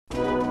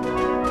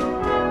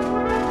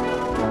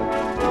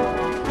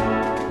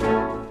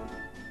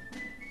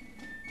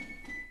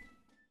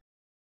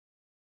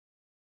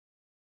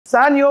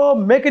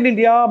Sanyoo, make in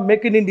India,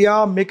 make in India,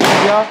 make in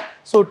India.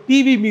 So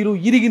TV మీరు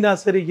ఇరిగినా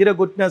సరే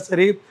ఇరగొట్టినా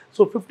సరే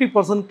so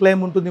 50%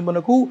 claim ఉంటుంది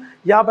మనకు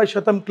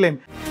 50% claim.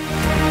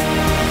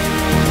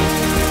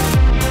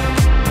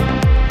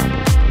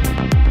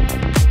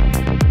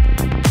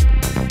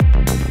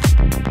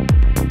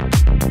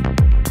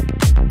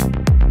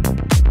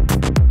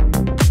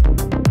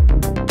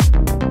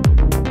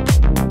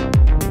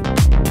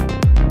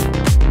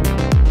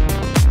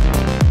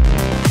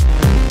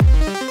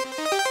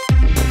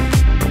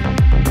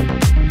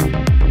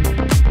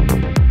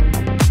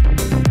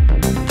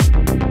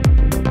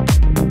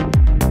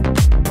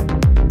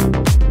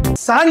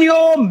 Sanyoo,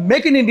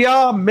 make in India,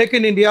 make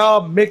in India,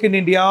 make in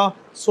India.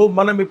 So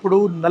మనం ఇప్పుడు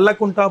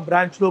Nallakunta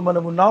branch లో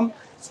మనం ఉన్నాం.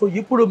 సో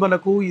ఇప్పుడు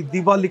మనకు ఈ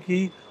దివాళీకి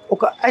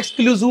ఒక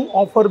ఎక్స్క్లూజివ్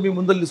ఆఫర్ మీ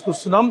ముందర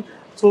తీసుకొస్తున్నాం.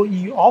 సో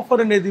ఈ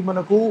ఆఫర్ అనేది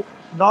మనకు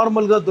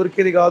నార్మల్ గా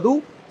దొరికేది కాదు.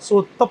 సో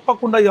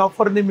తప్పకుండా ఈ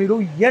ఆఫర్ ని మీరు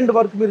ఎండ్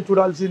వరకు మీరు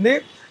చూడాల్సిందే.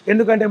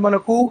 ఎందుకంటే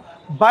మనకు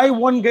బై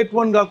 1 గెట్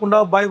 1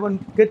 కాకుండా బై 1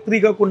 గెట్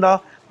 3 కాకుండా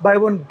బై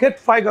 1 గెట్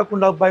 5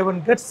 కాకుండా బై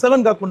 1 గెట్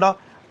 7 కాకుండా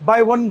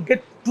by 1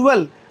 get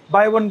 12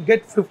 by 1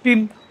 get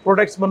 15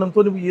 products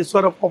మనతో ఈ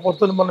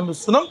ఆఫర్తో మనం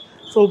ఇస్తున్నాం.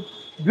 సో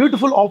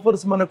బ్యూటిఫుల్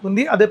ఆఫర్స్ మనకు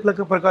ఉంది. అదే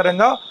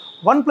ప్రకారంగా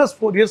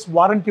 1+4 years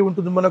వారంటీ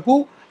ఉంటుంది మనకు.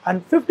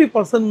 అండ్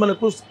 50%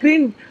 మనకు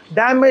స్క్రీన్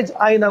డ్యామేజ్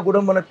అయినా కూడా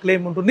మనకు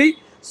క్లెయిమ్ ఉంటుంది.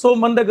 సో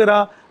మన దగ్గర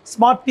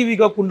స్మార్ట్ టీవీ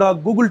కాకుండా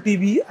Google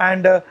TV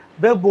and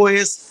web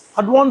OS,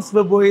 advance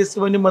web OS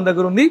ఇవన్నీ మన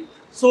దగ్గర ఉంది.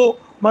 సో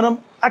మనం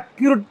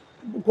అక్యురేట్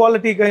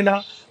క్వాలిటీకి అయినా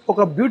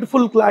ఒక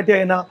బ్యూటిఫుల్ క్లారిటీ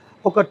అయినా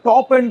ఒక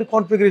టాప్ అండ్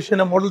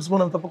కాన్ఫిగరేషన్ మోడల్స్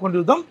మనం తప్పకుండా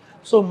చూద్దాం.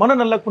 సో మన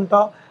నల్లకుంట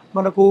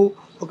మనకు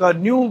ఒక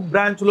న్యూ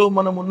బ్రాంచ్లో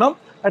మనం ఉన్నాం.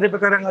 అదే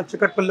ప్రకారంగా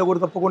చిక్కట్పల్లిలో కూడా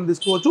తప్పకుండా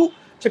తీసుకోవచ్చు.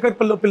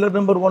 చిక్కట్పల్లిలో pillar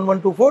number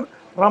 1124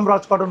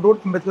 Ramraj cotton road,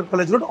 Ambedkar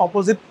college road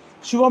opposite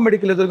Shiva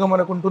medical ఎదురుగా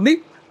మనకు ఉంటుంది.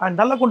 అండ్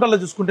నల్లకుంటలో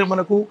చూసుకుంటే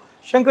మనకు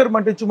శంకర్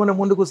మట్ నుంచి మనం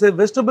ముందుకు వస్తే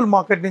వెజిటబుల్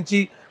మార్కెట్ నుంచి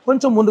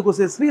కొంచెం ముందుకు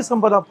వస్తే శ్రీ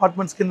సంపద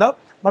అపార్ట్మెంట్స్ కింద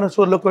మన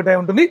స్టోర్ లొకేట్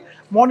అయి ఉంటుంది.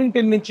 మార్నింగ్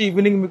 10 నుంచి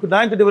ఈవినింగ్ మీకు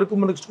 9:30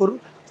 వరకు మనకు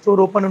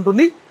స్టోర్ ఓపెన్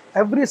ఉంటుంది.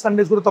 ఎవ్రీ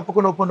సండేస్ కూడా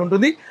తప్పకుండా ఓపెన్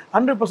ఉంటుంది.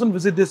 100%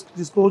 విజిట్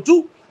తీసుకోవచ్చు.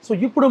 సో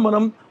ఇప్పుడు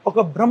మనం ఒక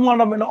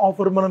బ్రహ్మాండమైన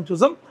ఆఫర్ మనం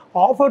చూసాం.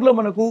 ఆఫర్లో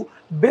మనకు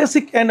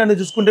బేసిక్ ఎండ్ అని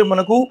చూసుకుంటే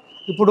మనకు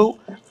ఇప్పుడు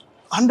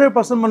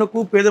 100% మనకు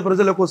పేద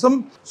ప్రజల కోసం.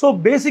 సో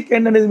బేసిక్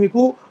ఎండ్ అనేది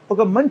మీకు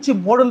ఒక మంచి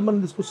మోడల్ మనం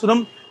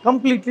తీసుకొస్తున్నాం.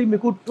 కంప్లీట్లీ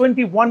మీకు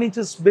 21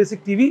 inches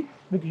బేసిక్ టీవీ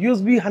మీకు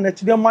USB and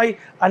HDMI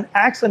and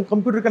yaks and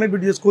computer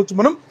connectivity చేసుకోవచ్చు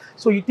మనం.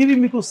 సో ఈ టీవీ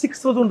మీకు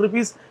 6,000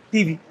 rupees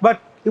టీవీ.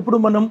 బట్ ఇప్పుడు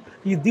మనం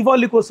ఈ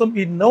దివాళీ కోసం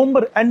ఈ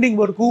నవంబర్ ఎండింగ్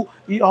వరకు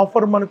ఈ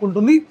ఆఫర్ మనకు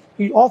ఉంటుంది.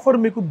 ఈ ఆఫర్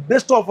మీకు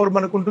బెస్ట్ ఆఫర్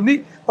మనకు ఉంటుంది.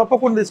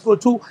 తప్పకుండా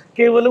తీసుకోవచ్చు.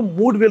 కేవలం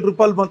 3,000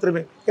 రూపాయలు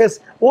మాత్రమే. ఎస్,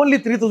 ఓన్లీ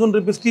 3,000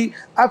 రూపీస్కి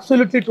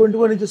అబ్సల్యూట్లీ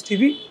 21 inches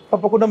టీవీ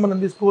తప్పకుండా మనం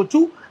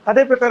తీసుకోవచ్చు.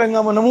 అదే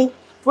ప్రకారంగా మనము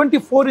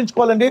 24 inch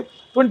కావాలంటే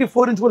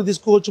 24 inch కూడా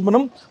తీసుకోవచ్చు.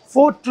 మనం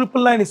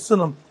 4,999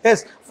 ఇస్తున్నాం.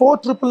 ఎస్,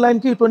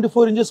 4,999కి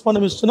 24 inches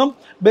మనం ఇస్తున్నాం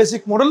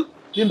బేసిక్ మోడల్.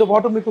 దీంతో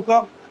పాటు మీకు ఒక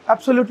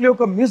అబ్సల్యూట్లీ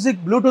ఒక మ్యూజిక్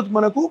బ్లూటూత్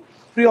మనకు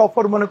ఫ్రీ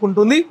ఆఫర్ మనకు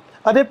ఉంటుంది.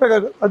 అదే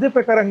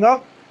ప్రకారంగా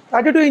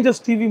 32 inches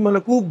టీవీ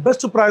మనకు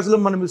బెస్ట్ ప్రైస్లో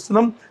మనం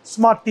ఇస్తున్నాం.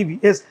 Smart TV.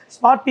 ఎస్,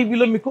 స్మార్ట్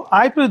టీవీలో మీకు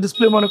ఐపీఎస్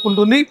డిస్ప్లే మనకు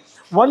ఉంటుంది.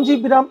 1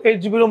 GB RAM 8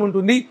 GB ROM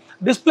ఉంటుంది.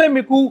 డిస్ప్లే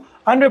మీకు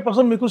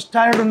 100% మీకు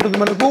స్టాండర్డ్ ఉంటుంది.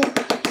 మనకు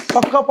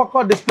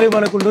పక్కా డిస్ప్లే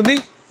మనకు ఉంటుంది.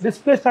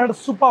 డిస్ప్లే స్టాండర్డ్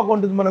సూపర్గా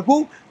ఉంటుంది. మనకు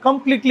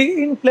completely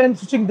in plane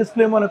switching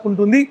display మనకు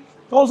ఉంటుంది.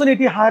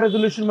 1080 హై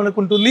రెజల్యూషన్ మనకు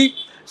ఉంటుంది.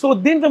 సో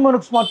దీంట్లో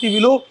మనకు స్మార్ట్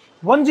టీవీలో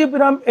 1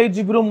 GB RAM 8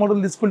 GB ROM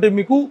model తీసుకుంటే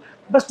మీకు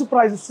బెస్ట్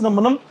ప్రైస్ ఇస్తున్నాం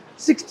మనం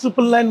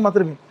 6,999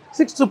 మాత్రమే.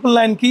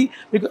 6,999కి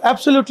మీకు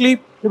అబ్సల్యూట్లీ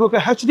మీకు ఒక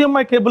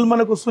HDMI కేబుల్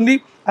మనకు వస్తుంది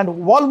అండ్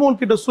వాల్ మౌంట్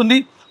కిట్ వస్తుంది.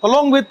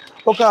 అలాంగ్ విత్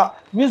ఒక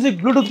మ్యూజిక్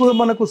బ్లూటూత్ కూడా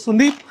మనకు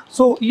వస్తుంది.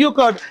 సో ఈ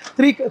యొక్క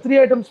త్రీ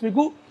ఐటమ్స్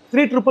మీకు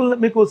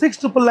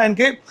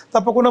 6,999కే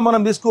తప్పకుండా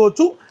మనం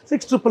తీసుకోవచ్చు.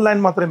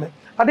 6,999 మాత్రమే.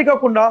 అది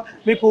కాకుండా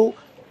మీకు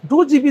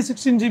 2GB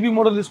 16GB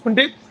మోడల్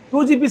తీసుకుంటే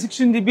 2GB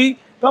 16GB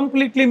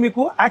కంప్లీట్లీ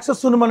మీకు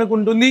యాక్సెస్ మనకు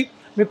ఉంటుంది.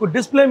 మీకు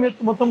డిస్ప్లే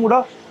మొత్తం కూడా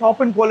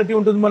టాప్ అండ్ క్వాలిటీ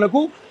ఉంటుంది.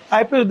 మనకు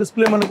ఐపీఎస్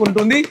డిస్ప్లే మనకు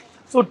ఉంటుంది.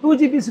 సో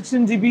 2GB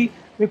 16GB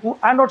మీకు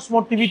Android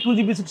smart TV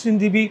 2GB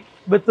 16GB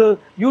with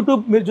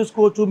YouTube మీరు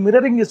చూసుకోవచ్చు,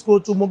 మిర్రరింగ్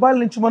చేసుకోవచ్చు, మొబైల్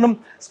నుంచి మనం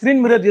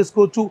స్క్రీన్ మిర్రర్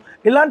చేసుకోవచ్చు.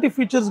 ఇలాంటి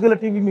ఫీచర్స్ గల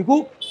టీవీ మీకు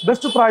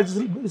బెస్ట్ ప్రైస్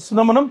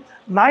ఇస్తున్నాం మనం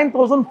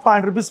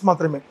 9,500 rupees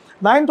మాత్రమే.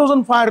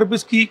 9,500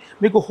 rupeesకి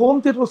మీకు హోమ్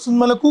థియేటర్ వస్తుంది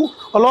మనకు.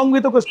 అలాంగ్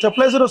విత్ ఒక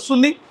స్టెబిలైజర్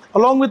వస్తుంది.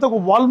 అలాంగ్ విత్ ఒక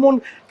వాల్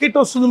మౌంట్ కిట్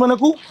వస్తుంది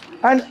మనకు.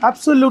 అండ్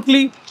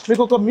అబ్సల్యూట్లీ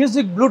మీకు ఒక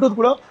మ్యూజిక్ బ్లూటూత్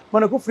కూడా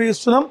మనకు ఫ్రీ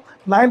ఇస్తున్నాం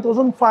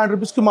 9,500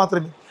 rupeesకి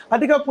మాత్రమే.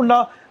 అది కాకుండా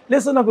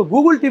లేదా నాకు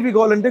గూగుల్ టీవీ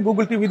కావాలంటే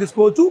గూగుల్ టీవీ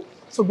తీసుకోవచ్చు.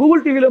 సో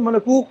గూగుల్ టీవీలో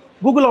మనకు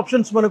గూగుల్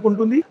ఆప్షన్స్ మనకు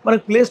ఉంటుంది.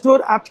 మనకు play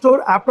store, app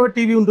store, app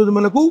TV ఉంటుంది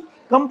మనకు.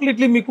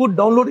 కంప్లీట్లీ మీకు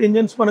డౌన్లోడ్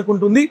ఇంజన్స్ మనకు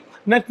ఉంటుంది.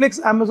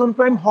 Netflix, Amazon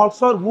prime,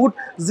 Hotstar, Voot,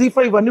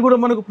 Z5 ఇవన్నీ కూడా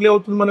మనకు ప్లే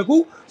అవుతుంది మనకు.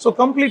 సో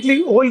కంప్లీట్లీ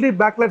ఓల్డ్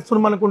బ్యాక్లైట్స్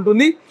మనకు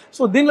ఉంటుంది.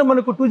 సో దీనిలో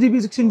మనకు 2GB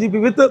 16GB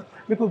విత్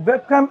మీకు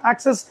web cam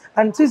access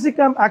and CC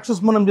cam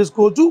access మనం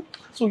చేసుకోవచ్చు.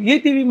 సో ఈ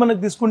టీవీ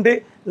మనకు తీసుకుంటే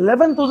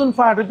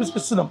 11,500 rupeesకి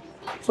ఇస్తున్నాం.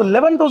 సో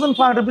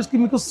 11,500 rupeesకి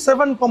మీకు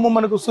 7 కాంబో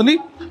మనకు వస్తుంది.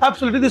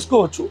 అబ్సల్యూట్లీ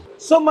తీసుకోవచ్చు.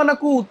 సో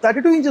మనకు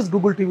 32 inches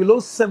గూగుల్ టీవీలో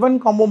 7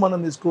 కాంబో మనం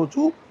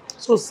తీసుకోవచ్చు.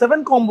 సో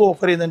 7 కాంబో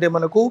ఆఫర్ ఏంటంటే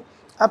మనకు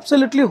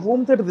అబ్సల్యూట్లీ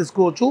హోమ్ థియేటర్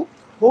తీసుకోవచ్చు.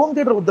 హోమ్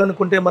థియేటర్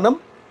వద్దనుకుంటే మనం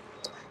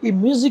ఈ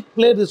మ్యూజిక్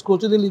ప్లేయర్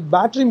తీసుకోవచ్చు. దీన్ని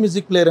బ్యాటరీ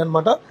మ్యూజిక్ ప్లేయర్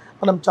అనమాట.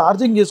 మనం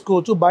ఛార్జింగ్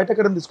చేసుకోవచ్చు, బయట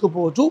ఎక్కడ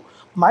తీసుకోపోవచ్చు.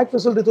 మైక్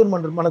ఫెసిలిటీతో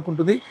మనకు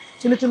ఉంటుంది.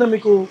 చిన్న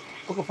మీకు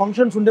ఒక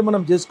ఫంక్షన్స్ ఉంటే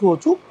మనం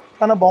చేసుకోవచ్చు,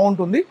 చాలా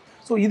బాగుంటుంది.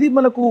 సో ఇది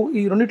మనకు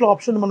ఈ రెండిట్లో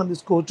ఆప్షన్ మనం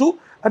తీసుకోవచ్చు.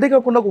 అదే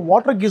కాకుండా ఒక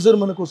వాటర్ గీజర్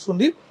మనకు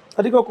వస్తుంది.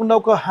 అది కాకుండా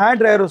ఒక హ్యాండ్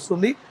డ్రైయర్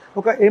వస్తుంది,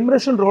 ఒక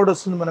ఎమరేషన్ రోడ్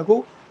వస్తుంది, మనకు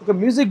ఒక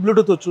మ్యూజిక్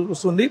బ్లూటూత్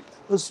వస్తుంది,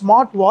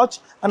 smart watch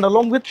and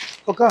along with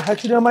ఒక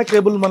HDMI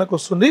కేబుల్ మనకు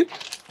వస్తుంది.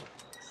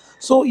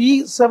 సో ఈ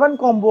 7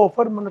 కాంబో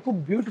ఆఫర్ మనకు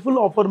బ్యూటిఫుల్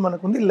ఆఫర్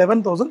మనకు ఉంది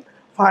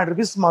 11,500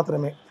 రూపీస్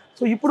మాత్రమే.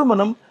 సో ఇప్పుడు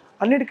మనం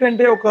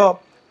అన్నిటికంటే ఒక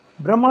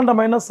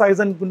బ్రహ్మాండమైన సైజ్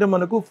అనుకుంటే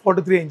మనకు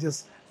 43 ఇంచెస్.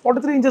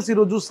 43 ఇంచెస్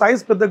ఈరోజు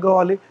సైజ్ పెద్దగా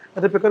కావాలి,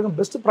 అదే ప్రకారం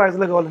బెస్ట్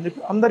ప్రైస్లో కావాలని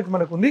చెప్పి అందరికీ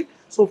మనకు ఉంది.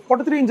 సో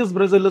 43 ఇంచెస్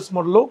బ్రెజర్లెస్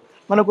మోడల్లో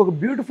మనకు ఒక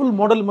బ్యూటిఫుల్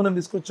మోడల్ మనం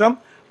తీసుకొచ్చాం,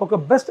 ఒక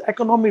బెస్ట్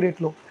ఎకనామీ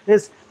రేట్లో.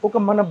 ఎస్, ఒక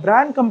మన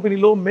బ్రాండ్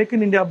కంపెనీలో మేక్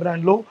ఇన్ ఇండియా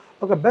బ్రాండ్లో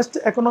ఒక బెస్ట్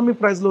ఎకనామీ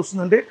ప్రైస్లో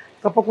వస్తుందంటే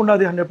తప్పకుండా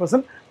అది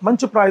 100%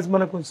 మంచి ప్రైస్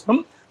మనకు ఇస్తాం.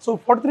 So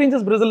 43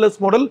 inches బ్రెజర్లెస్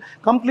model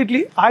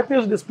completely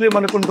IPS display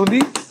మనకు ఉంటుంది.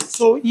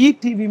 సో ఈ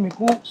టీవీ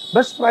మీకు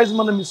బెస్ట్ ప్రైస్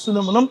మనం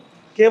ఇస్తున్నాం, మనం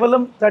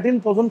కేవలం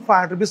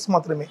 13,500 రూపీస్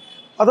మాత్రమే.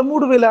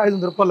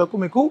 13,500 రూపాయలకు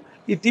మీకు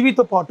ఈ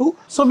టీవీతో పాటు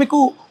సో మీకు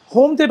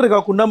హోమ్ థియేటర్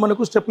కాకుండా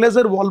మనకు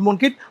stabiliser wall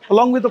mount kit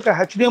along with ఒక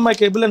HDMI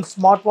cable and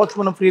smart watch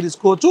మనం ఫ్రీ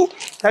తీసుకోవచ్చు.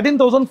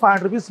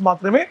 13,500 రూపీస్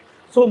మాత్రమే.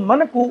 సో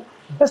మనకు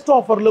బెస్ట్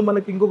ఆఫర్లో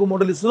మనకి ఇంకొక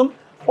మోడల్ ఇస్తున్నాం,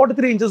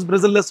 43 inches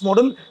బ్రెజర్లెస్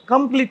model,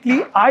 completely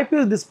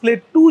IPS display,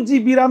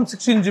 2GB RAM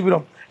 16GB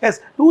RAM. Yes,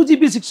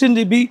 2GB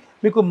 16GB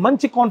మీకు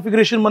మంచి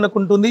కాన్ఫిగరేషన్ మనకు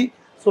ఉంటుంది.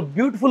 సో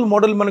బ్యూటిఫుల్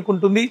మోడల్ మనకు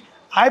ఉంటుంది,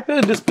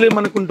 IPS డిస్ప్లే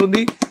మనకు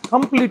ఉంటుంది,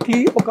 కంప్లీట్లీ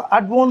ఒక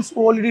అడ్వాన్స్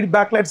OLED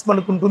బ్యాక్ లైట్స్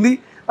మనకు ఉంటుంది.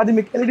 అది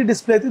మీకు LED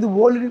డిస్ప్లే అయితే ఇది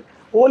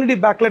OLED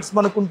బ్యాక్ లైట్స్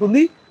మనకు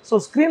ఉంటుంది. సో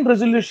స్క్రీన్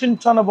రెజల్యూషన్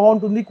చాలా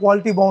బాగుంటుంది,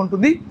 క్వాలిటీ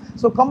బాగుంటుంది.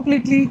 సో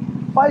కంప్లీట్లీ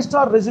 5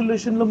 స్టార్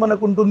రెజల్యూషన్లో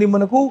మనకు ఉంటుంది.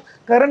 మనకు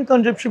కరెంట్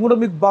కన్జంప్షన్ కూడా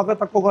మీకు బాగా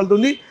తక్కువ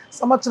కలుగుతుంది,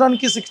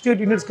 సంవత్సరానికి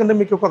 68 యూనిట్స్ కంటే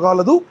మీకు ఒక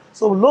కాలదు.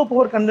 సో లో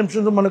పవర్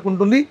కన్జంప్షన్ మనకు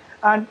ఉంటుంది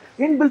and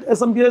inbuilt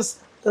SMPS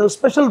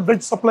special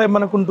bridge supply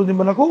మనకు ఉంటుంది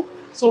మనకు.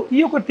 సో ఈ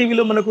యొక్క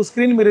టీవీలో మనకు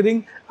screen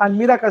mirroring and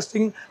Meera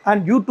casting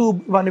and YouTube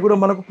ఇవన్నీ కూడా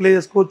మనకు ప్లే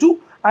చేసుకోవచ్చు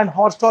అండ్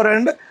హాట్స్టార్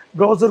అండ్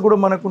బ్రౌజర్ కూడా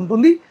మనకు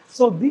ఉంటుంది.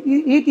 సో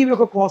ఈ టీవీ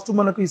యొక్క కాస్ట్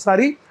మనకు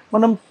ఈసారి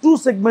మనం 2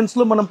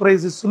 సెగ్మెంట్స్లో మనం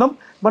ప్రైస్ ఇస్తున్నాం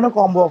మన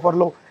కాంబో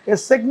ఆఫర్లో.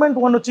 సెగ్మెంట్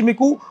 1 వచ్చి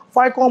మీకు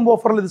 5 కాంబో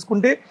ఆఫర్లో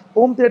తీసుకుంటే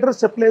హోమ్ థియేటర్,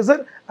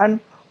 స్టెప్లైజర్ అండ్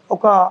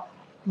ఒక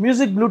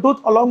మ్యూజిక్ బ్లూటూత్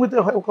అలాంగ్ విత్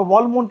ఒక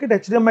wall mount kit,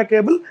 HDMI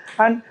cable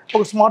and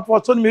ఒక స్మార్ట్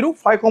వాచ్తో మీరు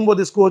 5 కాంబో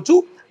తీసుకోవచ్చు.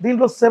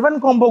 దీంట్లో 7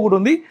 కాంబో కూడా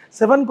ఉంది.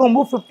 7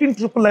 కాంబో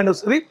 15,999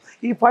 వస్తుంది.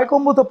 ఈ 5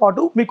 కాంబోతో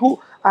పాటు మీకు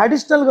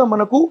అడిషనల్గా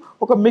మనకు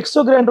ఒక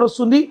మిక్సర్ గ్రైండర్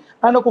వస్తుంది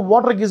అండ్ ఒక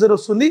వాటర్ గీజర్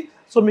వస్తుంది.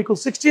 సో మీకు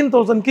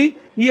 16,000కి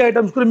ఈ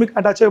ఐటమ్స్ కూడా మీకు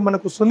అటాచ్ అయ్యి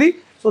మనకు వస్తుంది.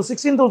 సో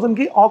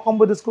 16,000కి ఆ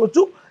కాంబో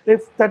తీసుకోవచ్చు.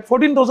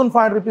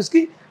 14,500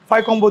 రూపీస్కి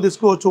 5 కాంబో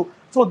తీసుకోవచ్చు.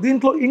 సో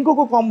దీంట్లో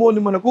ఇంకొక కాంబో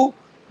ఉంది మనకు,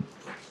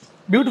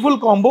 బ్యూటిఫుల్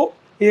కాంబో.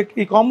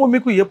 ఈ కాంబో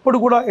మీకు ఎప్పుడు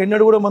కూడా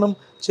ఎన్నడూ కూడా మనం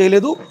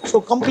చేయలేదు. సో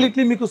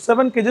కంప్లీట్లీ మీకు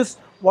 7 kgs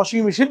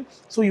వాషింగ్ మిషన్.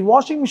 సో ఈ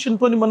వాషింగ్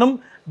మిషన్తో మనం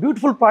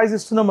బ్యూటిఫుల్ ప్రైస్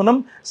ఇస్తున్నాం, మనం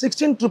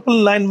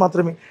 16,999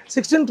 మాత్రమే.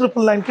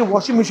 16,999కి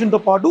వాషింగ్ మిషన్తో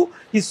పాటు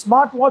ఈ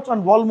smart watch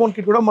and wall mount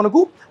kit కూడా మనకు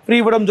ఫ్రీ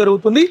ఇవ్వడం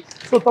జరుగుతుంది.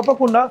 సో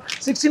తప్పకుండా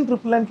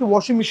 16,999కి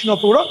వాషింగ్ మిషన్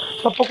ఆఫర్ కూడా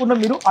తప్పకుండా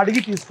మీరు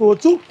అడిగి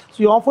తీసుకోవచ్చు. సో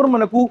ఈ ఆఫర్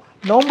మనకు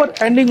నవంబర్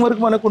ఎండింగ్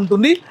వరకు మనకు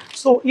ఉంటుంది.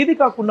 సో ఇది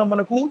కాకుండా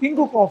మనకు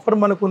ఇంకొక ఆఫర్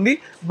మనకు ఉంది,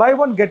 బై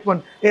 1 get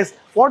 1. ఎస్,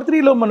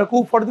 43లో మనకు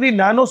 43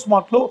 నానో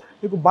స్మార్ట్లో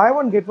మీకు బై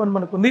 1 get 1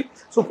 మనకు ఉంది.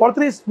 సో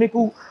 43 మీకు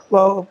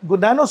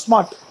nano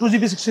smart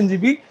 2GB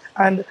 16GB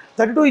and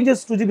 32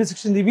 inches 2GB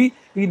 16GB.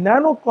 ఈ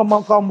నానో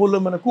కాంబోలో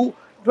మనకు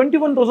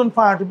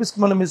 21,500 రూపీస్కి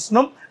మనం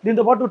ఇస్తున్నాం.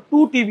 దీంతో పాటు 2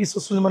 TVs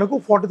వస్తుంది మనకు,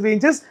 43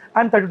 ఇంచెస్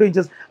అండ్ 32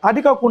 ఇంచెస్.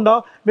 అది కాకుండా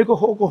మీకు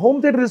ఒక హోమ్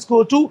థియేటర్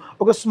తీసుకోవచ్చు,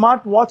 ఒక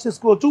స్మార్ట్ వాచ్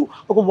తీసుకోవచ్చు,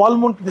 ఒక వాల్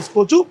మౌంట్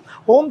తీసుకోవచ్చు.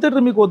 హోమ్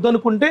థియేటర్ మీకు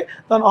వద్దనుకుంటే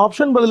దాని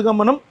ఆప్షన్ బదులుగా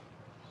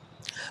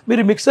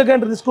మీరు మిక్సర్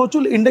గ్రైండర్ తీసుకోవచ్చు,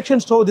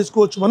 ఇండక్షన్ స్టవ్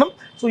తీసుకోవచ్చు మనం.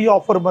 సో ఈ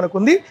ఆఫర్ మనకు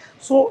ఉంది.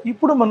 సో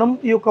ఇప్పుడు మనం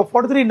ఈ యొక్క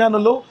 43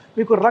 నానోలో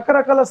మీకు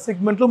రకరకాల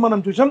సెగ్మెంట్లు మనం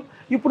చూసాం.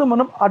 ఇప్పుడు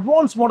మనం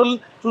అడ్వాన్స్ మోడల్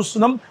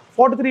చూస్తున్నాం,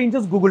 43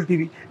 inches Google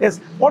TV. Yes,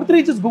 43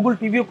 inches Google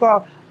TV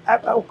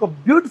ఒక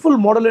బ్యూటిఫుల్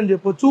మోడల్ అని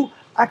చెప్పొచ్చు.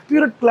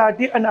 Accurate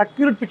clarity and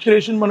accurate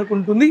picturisation మనకు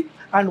ఉంటుంది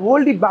అండ్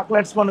ఓల్డీ బ్యాక్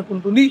లైట్స్ మనకు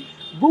ఉంటుంది.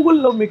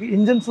 గూగుల్లో మీకు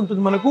ఇంజన్స్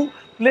ఉంటుంది మనకు,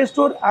 ప్లే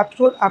స్టోర్, యాప్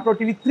స్టోర్, యాప్లో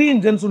టీవీ 3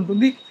 ఇంజన్స్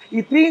ఉంటుంది.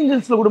 ఈ 3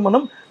 ఇంజన్స్లో కూడా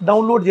మనం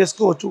డౌన్లోడ్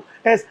చేసుకోవచ్చు.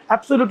 ఎస్,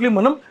 అబ్సల్యూట్లీ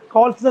మనం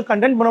కావాల్సిన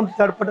కంటెంట్ మనం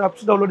థర్డ్ పార్టీ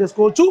యాప్స్ డౌన్లోడ్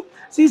చేసుకోవచ్చు.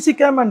 CC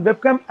cam and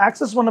web cam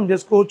access మనం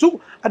చేసుకోవచ్చు.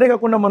 అదే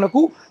కాకుండా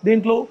మనకు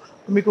దీంట్లో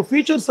మీకు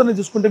ఫీచర్స్ అనేది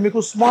చూసుకుంటే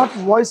మీకు స్మార్ట్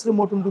వాయిస్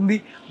రిమోట్ ఉంటుంది,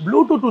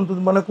 బ్లూటూత్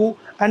ఉంటుంది మనకు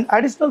అండ్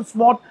అడిషనల్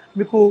స్మార్ట్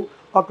మీకు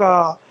ఒక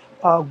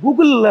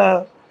గూగుల్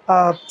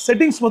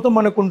సెట్టింగ్స్ మొత్తం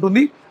మనకు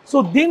ఉంటుంది. సో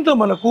దీంట్లో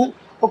మనకు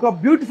ఒక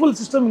బ్యూటిఫుల్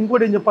సిస్టమ్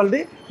ఇంకోటి ఏం చెప్పాలంటే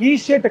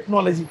ఈషే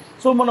టెక్నాలజీ.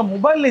 సో మన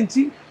మొబైల్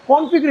నుంచి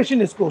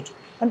కాన్ఫిగరేషన్ చేసుకోవచ్చు.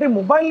 అంటే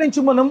మొబైల్ నుంచి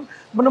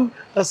మనం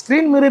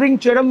స్క్రీన్ మిర్రరింగ్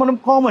చేయడం మనం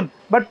కామన్,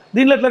 బట్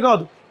దీనిలో అట్లా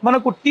కాదు.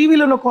 మనకు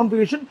టీవీలో ఉన్న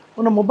కాన్ఫిగరేషన్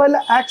మన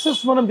మొబైల్లో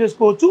యాక్సెస్ మనం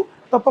చేసుకోవచ్చు.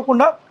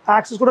 తప్పకుండా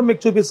యాక్సెస్ కూడా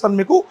మీకు చూపిస్తాను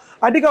మీకు.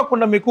 అది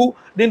కాకుండా మీకు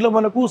దీంట్లో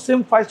మనకు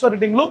సేమ్ 5 స్టార్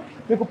రేటింగ్లో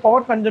మీకు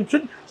పవర్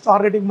కన్జంప్షన్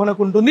స్టార్ రేటింగ్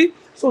మనకు ఉంటుంది.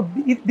 సో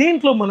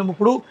దీంట్లో మనం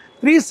ఇప్పుడు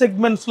 3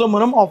 సెగ్మెంట్స్లో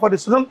మనం ఆఫర్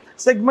ఇస్తున్నాం.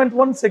 Segment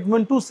 1,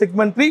 segment 2,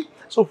 segment 3.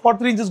 So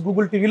 43 inches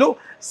Google టీవీలో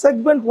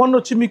సెగ్మెంట్ 1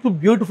 వచ్చి మీకు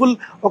బ్యూటిఫుల్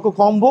ఒక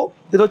కాంబో.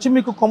 ఇది వచ్చి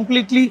మీకు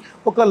కంప్లీట్లీ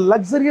ఒక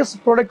లగ్జరియస్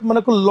ప్రోడక్ట్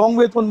మనకు లాంగ్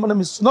వేతో మనం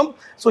ఇస్తున్నాం.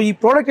 సో ఈ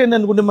ప్రోడక్ట్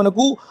ఏంటనుకుంటే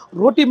మనకు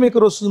రోటీ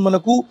మేకర్ వస్తుంది,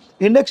 మనకు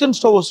ఇండక్షన్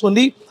స్టవ్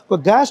వస్తుంది, ఒక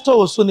గ్యాస్ స్టవ్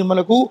వస్తుంది,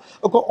 మనకు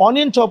ఒక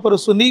ఆనియన్ చాపర్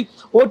వస్తుంది,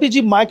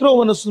 ఓటీజీ మైక్రో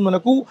ఓవెన్ వస్తుంది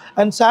మనకు,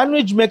 అండ్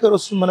శాండ్విచ్ మేకర్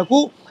వస్తుంది మనకు,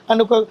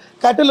 అండ్ ఒక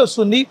కట్టెల్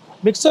వస్తుంది,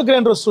 మిక్సర్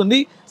గ్రైండర్ వస్తుంది,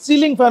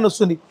 సీలింగ్ ఫ్యాన్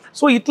వస్తుంది.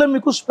 సో ఇట్లా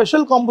మీకు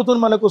స్పెషల్ కాంబోతో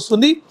మనకు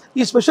వస్తుంది.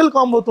 ఈ స్పెషల్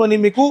కాంబోతో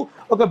మీకు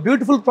ఒక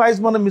బ్యూటిఫుల్ ప్రైస్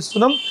మనం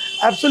ఇస్తున్నాం.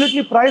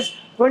 అబ్సల్యూట్లీ ప్రైస్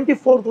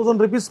 24,000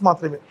 రూపీస్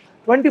మాత్రమే.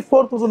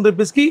 24,000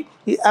 రూపీస్కి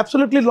ఈ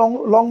అబ్సల్యూట్లీ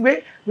లాంగ్ వే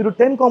మీరు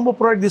 10 కాంబో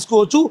ప్రోడక్ట్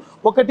తీసుకోవచ్చు.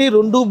 1,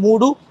 2,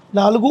 3,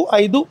 4,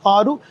 5,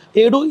 6,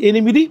 7,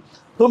 8,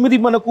 9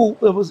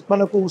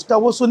 మనకు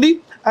స్టవ్ వస్తుంది.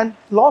 అండ్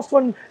లాస్ట్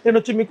వన్ నేను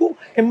వచ్చి మీకు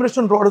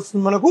ఎమ్రెషన్ రాడ్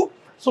వస్తుంది మనకు.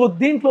 సో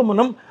దీంట్లో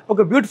మనం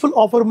ఒక బ్యూటిఫుల్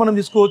ఆఫర్ మనం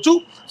తీసుకోవచ్చు.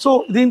 సో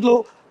దీంట్లో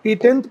ఈ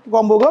 10th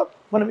కాంబోగా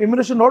మనం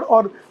ఎమ్రెషన్ రాడ్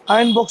ఆర్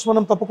ఐరన్ బాక్స్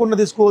మనం తప్పకుండా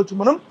తీసుకోవచ్చు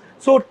మనం.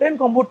 సో 10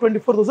 కాంబో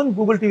 24,000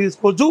 గూగుల్ టీవీ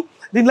తీసుకోవచ్చు.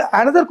 దీంట్లో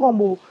అనదర్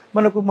కాంబో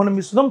మనం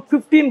ఇస్తున్నాం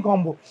 15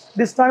 combo.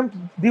 This time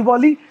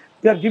Diwali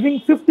we are giving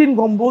 15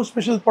 combo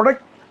special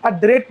product at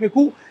the rate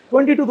మీకు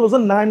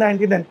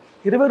 22,999,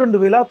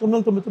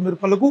 22,999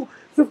 రూపాయలకు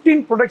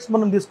 15 ప్రొడక్ట్స్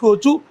మనం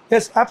తీసుకోవచ్చు.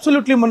 ఎస్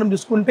అబ్సల్యూట్లీ మనం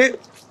తీసుకుంటే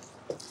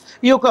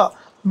ఈ యొక్క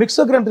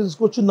మిక్సర్ గ్రైండర్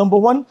తీసుకోవచ్చు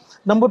number 1,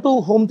 number 2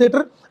 home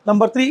theatre,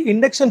 number 3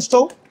 induction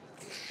stove,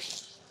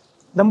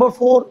 number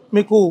 4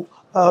 మీకు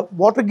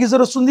వాటర్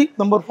గీజర్ వస్తుంది,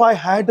 number 5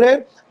 hair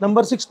dryer,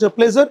 number 6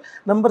 stabiliser,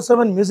 number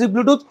 7 music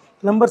Bluetooth,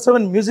 number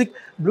 7 music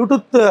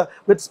Bluetooth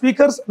with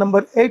speakers,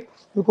 number 8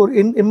 మీకు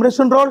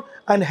ఇమ్రెషన్ rod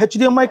and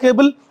HDMI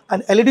cable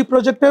and LED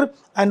projector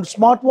and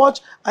smart watch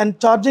and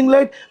charging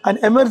light and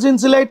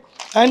emergency light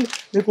and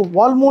మీకు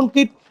wall mount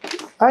kit.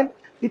 And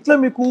ఇట్లా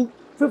మీకు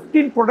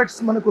 15 products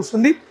మనకు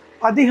వస్తుంది,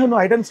 15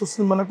 items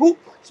వస్తుంది మనకు.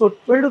 So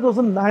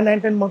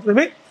 22,999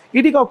 మాత్రమే.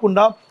 ఇది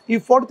కాకుండా ఈ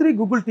 43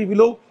 గూగుల్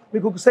టీవీలో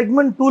మీకు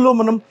సెగ్మెంట్ 2లో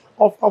మనం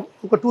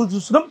ఒక టూల్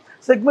చూస్తున్నాం.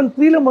 సెగ్మెంట్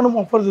 3లో మనం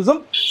ఆఫర్ చూసాం.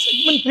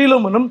 సెగ్మెంట్ 3లో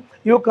మనం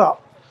ఈ యొక్క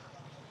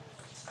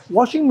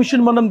వాషింగ్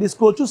మిషన్ మనం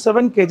తీసుకోవచ్చు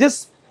 7 kgs.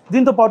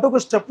 దీంతో పాటు ఒక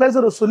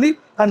స్టెప్లైజర్ వస్తుంది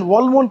అండ్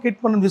వాల్ మౌంట్ కిట్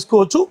మనం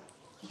తీసుకోవచ్చు.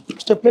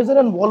 Stabiliser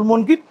and wall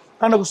mount kit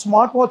and ఒక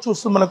స్మార్ట్ వాచ్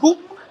వస్తుంది మనకు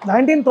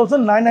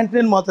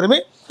 19,999 మాత్రమే.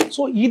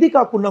 సో ఇది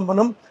కాకుండా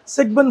మనం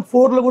సెగ్మెంట్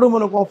 4లో కూడా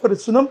మనకు ఆఫర్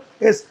ఇస్తున్నాం.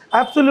 ఎస్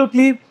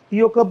అబ్సల్యూట్లీ ఈ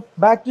యొక్క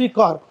battery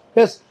car,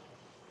 yes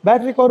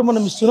battery car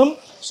మనం ఇస్తున్నాం.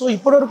 సో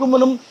ఇప్పటివరకు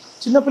మనం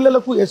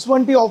చిన్నపిల్లలకు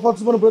S20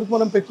 ఆఫర్స్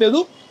మనం పెట్టలేదు.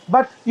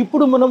 బట్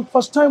ఇప్పుడు మనం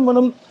ఫస్ట్ టైం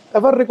మనం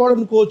ఎవర్ రికార్డ్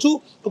అనుకోవచ్చు.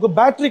 ఒక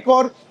బ్యాటరీ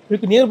కార్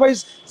మీకు నియర్ బై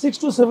 6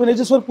 to 7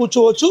 ఏజెస్ వరకు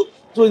కూర్చోవచ్చు.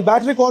 సో ఈ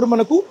బ్యాటరీ కార్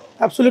మనకు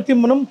అబ్సల్యూట్లీ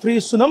మనం ఫ్రీ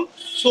ఇస్తున్నాం.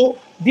 సో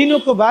దీని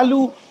యొక్క వాల్యూ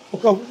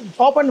ఒక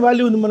టాప్ అండ్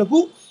వాల్యూ ఉంది మనకు.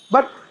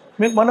 బట్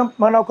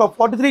మన ఒక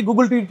 43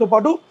 గూగుల్ టీవీతో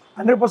పాటు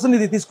 100%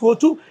 ఇది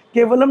తీసుకోవచ్చు.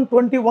 కేవలం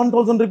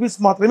 21,000 రూపీస్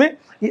మాత్రమే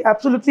ఈ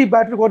అబ్సల్యూట్లీ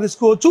బ్యాటరీ కార్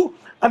తీసుకోవచ్చు.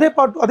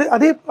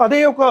 అదే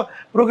ఒక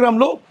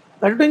ప్రోగ్రాంలో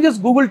అడ్వర్టైజెస్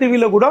గూగుల్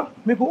టీవీలో కూడా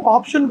మీకు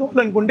ఆప్షన్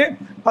కావాలనుకుంటే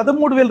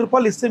 13,000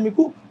 రూపాయలు ఇస్తే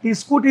మీకు ఈ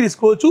స్కూటీ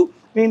తీసుకోవచ్చు.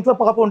 మీ ఇంట్లో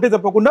పాప ఉంటే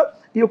తప్పకుండా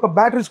ఈ యొక్క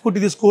బ్యాటరీ స్కూటీ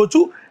తీసుకోవచ్చు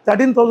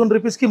 13,000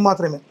 రూపీస్కి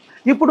మాత్రమే.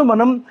 ఇప్పుడు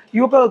మనం ఈ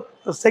యొక్క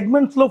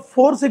సెగ్మెంట్స్లో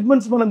 4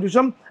 సెగ్మెంట్స్ మనం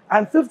చూసాం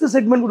అండ్ 5th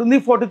సెగ్మెంట్ కూడా ఉంది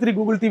 43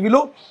 గూగుల్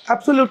టీవీలో.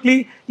 అబ్సల్యూట్లీ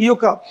ఈ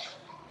యొక్క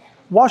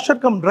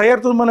వాషర్ కమ్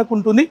డ్రైయర్తో మనకు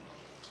ఉంటుంది.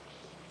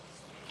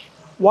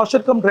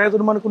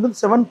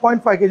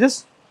 7.5 kgs,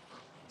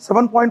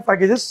 7.5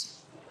 kgs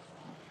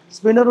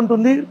స్పిన్నర్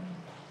ఉంటుంది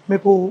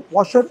మీకు,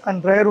 వాషర్ అండ్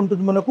డ్రైయర్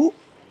ఉంటుంది మనకు.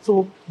 So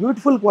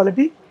beautiful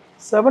quality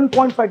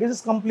 7.5 kgs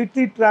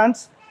completely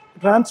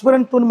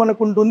ట్రాన్స్పరెంట్తో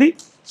మనకు ఉంటుంది.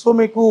 సో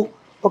మీకు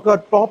ఒక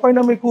టాప్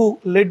అయినా మీకు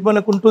లెడ్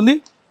మనకు ఉంటుంది,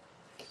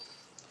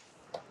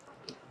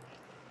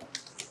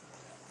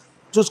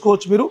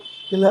 చూసుకోవచ్చు మీరు.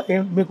 ఇలా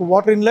మీకు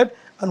వాటర్ ఇన్లెట్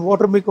అండ్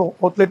వాటర్ మీకు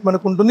అవుట్లెట్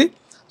మనకు ఉంటుంది.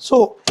 సో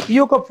ఈ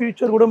యొక్క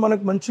ఫీచర్ కూడా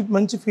మనకు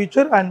మంచి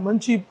ఫీచర్ అండ్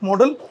మంచి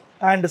మోడల్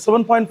అండ్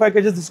 7.5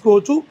 kgs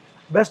తీసుకోవచ్చు.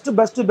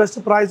 బెస్ట్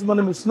ప్రైస్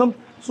మనం ఇస్తున్నాం.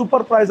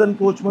 సూపర్ ప్రైస్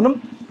అనుకోవచ్చు మనం.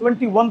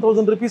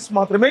 21,000 రూపీస్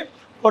మాత్రమే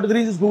 43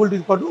 ఇంచెస్ గూగుల్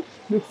టీవీ పాటు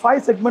మీకు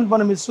 5 సెగ్మెంట్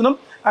మనం ఇస్తున్నాం.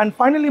 అండ్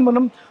ఫైనలీ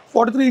మనం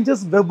 43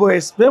 ఇంచెస్ వెబ్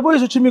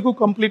ఓఎస్ వచ్చి మీకు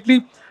కంప్లీట్లీ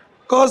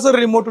కర్సర్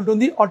రిమోట్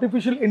ఉంటుంది,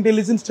 ఆర్టిఫిషియల్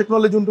ఇంటెలిజెన్స్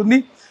టెక్నాలజీ ఉంటుంది,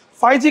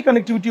 5G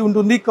కనెక్టివిటీ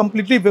ఉంటుంది,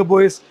 కంప్లీట్లీ వెబ్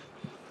ఓఎస్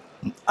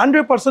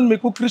 100%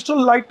 మీకు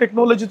క్రిస్టల్ లైట్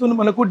టెక్నాలజీతో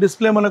మనకు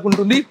డిస్ప్లే మనకు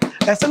ఉంటుంది.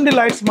 SMD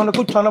లైట్స్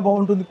మనకు చాలా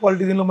బాగుంటుంది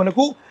క్వాలిటీ. దీనిలో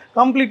మనకు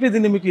కంప్లీట్లీ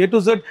దీన్ని మీకు A to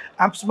Z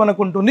యాప్స్ మనకు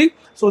ఉంటుంది.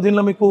 సో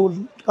దీనిలో మీకు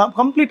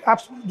కంప్లీట్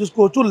యాప్స్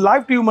చూసుకోవచ్చు.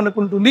 లైవ్ టీవీ మనకు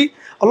ఉంటుంది.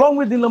 అలాంగ్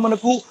విత్ దీనిలో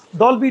మనకు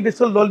Dolby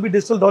digital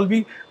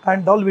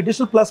and Dolby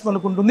digital plus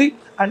మనకు ఉంటుంది.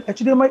 అండ్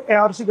HDMI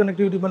ARC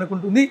కనెక్టివిటీ మనకు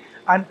ఉంటుంది.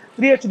 అండ్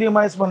 3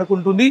 HDMIs మనకు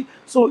ఉంటుంది.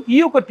 సో ఈ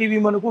యొక్క టీవీ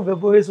మనకు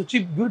వెబ్ ఓఎస్ వచ్చి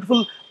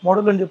బ్యూటిఫుల్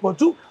మోడల్ అని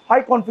చెప్పొచ్చు, హై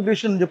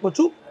కాన్ఫిగరేషన్ అని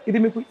చెప్పొచ్చు. ఇది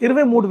మీకు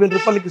 23,000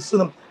 రూపాయలకి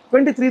ఇస్తున్నాం.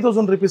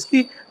 23,000 రూపీస్కి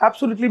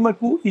అబ్సల్యూట్లీ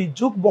మనకు ఈ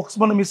జూక్ బాక్స్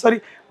మనం ఈసారి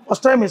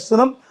ఫస్ట్ టైం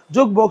ఇస్తున్నాం.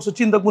 జూక్ బాక్స్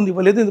వచ్చి ఇంతకుముందు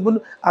ఇవ్వలేదు,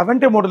 ఇంతకుముందు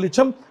అవెంటే మోడల్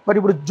ఇచ్చాం, బట్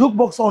ఇప్పుడు జూక్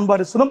బాక్స్ సౌండ్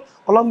బార్ ఇస్తున్నాం.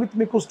 అలాంగ్ విత్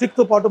మీకు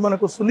స్టిక్తో పాటు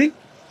మనకు వస్తుంది,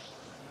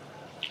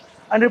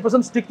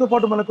 100% స్టిక్తో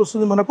పాటు మనకు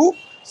వస్తుంది మనకు.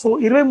 సో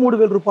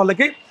 23,000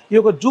 రూపాయలకి ఈ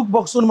యొక్క జూక్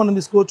బాక్స్ మనం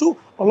తీసుకోవచ్చు.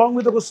 అలాంగ్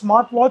విత్ ఒక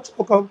స్మార్ట్ వాచ్,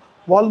 ఒక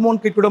వాల్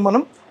మౌంట్ కిట్ కూడా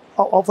మనం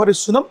ఆఫర్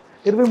ఇస్తున్నాం.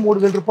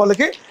 23,000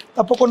 రూపాయలకే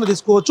తప్పకుండా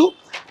తీసుకోవచ్చు.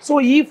 సో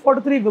ఈ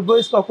 43 వెబ్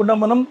ఓఎస్ కాకుండా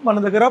మన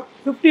దగ్గర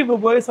 50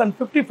 web OS and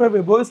 55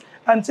 web OS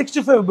and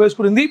 65 web OS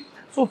కూడా ఉంది.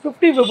 సో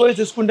 50 వెబ్ ఓఎస్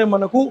తీసుకుంటే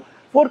మనకు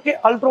 4K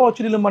అల్ట్రా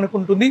హెచ్డీలో మనకు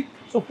ఉంటుంది.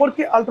 So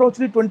 4K ultra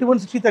HD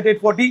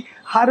 2160x3840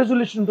 high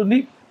resolution ఉంటుంది.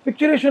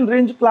 పిక్చరేషన్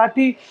రేంజ్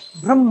క్లారిటీ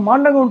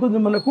బ్రహ్మాండంగా ఉంటుంది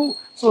మనకు.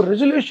 సో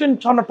రెజల్యూషన్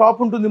చాలా టాప్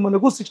ఉంటుంది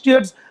మనకు. 60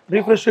 Hz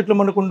రిఫ్రెష్ రేట్లో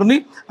మనకు ఉంటుంది.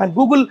 And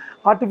Google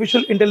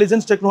artificial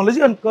intelligence technology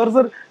and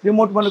cursor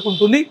remote మనకు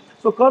ఉంటుంది.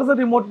 సో కర్సర్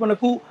రిమోట్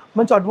మనకు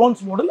మంచి advance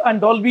model and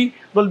Dolby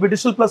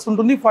digital plus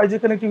ఉంటుంది. 5G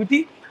కనెక్టివిటీ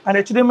అండ్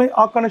HDMI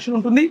ఆ కనెక్షన్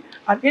ఉంటుంది.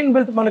 అండ్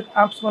ఇన్బిల్ట్ మనకు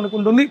యాప్స్ మనకు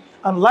ఉంటుంది.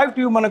 అండ్ లైవ్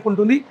టీవీ మనకు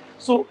ఉంటుంది.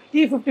 సో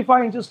ఈ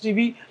 55 ఇంచెస్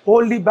టీవీ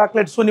ఓల్డీ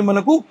బ్యాక్లైట్స్తోని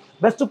మనకు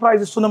బెస్ట్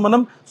ప్రైస్ ఇస్తున్నాం,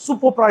 మనం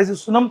సూపర్ ప్రైస్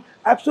ఇస్తున్నాం.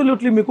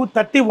 అబ్సల్యూట్లీ మీకు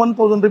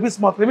 31,000 రూపీస్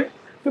మాత్రమే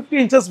 50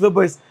 ఇంచెస్ వెబ్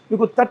ఓఎస్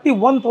మీకు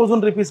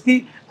 31,000 రూపీస్కి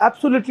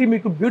అబ్సల్యూట్లీ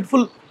మీకు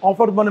బ్యూటిఫుల్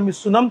ఆఫర్ మనం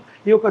ఇస్తున్నాం.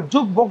 ఈ యొక్క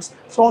జూక్ బాక్స్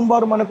సౌండ్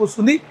బార్ మనకు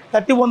వస్తుంది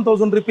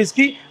 31,000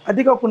 రూపీస్కి.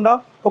 అది కాకుండా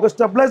ఒక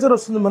స్టెబిలైజర్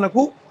వస్తుంది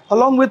మనకు,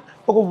 అలాంగ్ విత్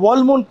ఒక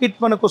వాల్ మౌంట్ కిట్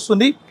మనకు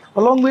వస్తుంది,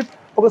 అలాంగ్ విత్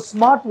ఒక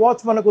స్మార్ట్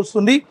వాచ్ మనకు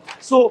వస్తుంది.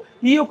 సో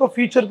ఈ యొక్క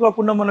ఫీచర్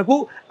కాకుండా మనకు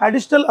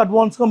అడిషనల్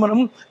అడ్వాన్స్గా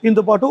మనం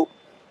దీంతో పాటు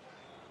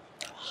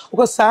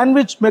ఒక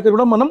శాండ్విచ్ మేకర్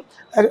కూడా మనం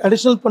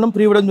అడిషనల్ మనం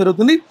ఫ్రీ ఇవ్వడం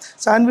జరుగుతుంది.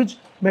 శాండ్విచ్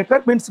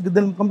మేకర్ మీన్స్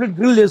దాన్ని కంప్లీట్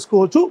గ్రిల్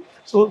చేసుకోవచ్చు.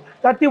 సో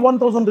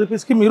 31,000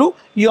 రూపీస్కి మీరు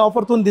ఈ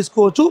ఆఫర్తో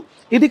తీసుకోవచ్చు.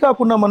 ఇది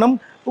కాకుండా మనం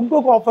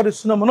ఇంకొక ఆఫర్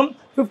ఇస్తున్నాం, మనం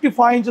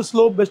 55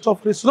 ఇంచెస్లో బెస్ట్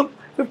ఆఫర్ ఇస్తున్నాం.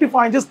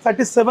 55 ఇంచెస్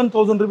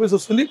 37,000 రూపీస్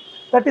వస్తుంది.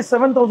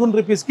 37,000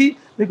 రూపీస్కి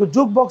మీకు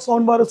జూక్ బాక్స్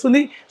సౌండ్ బార్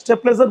వస్తుంది,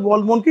 stabiliser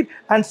wall mount kit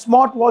and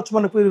smart watch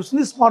మనకు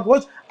వస్తుంది. స్మార్ట్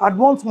వాచ్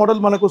అడ్వాన్స్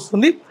మోడల్ మనకు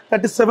వస్తుంది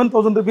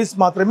 37,000 రూపీస్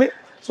మాత్రమే.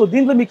 సో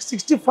దీంట్లో మీకు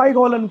 65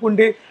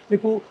 కావాలనుకుంటే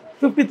మీకు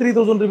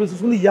 53,000 రూపీస్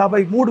వస్తుంది.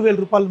 53,000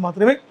 రూపాయలు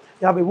మాత్రమే.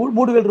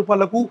 53,000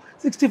 రూపాయలకు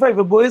 65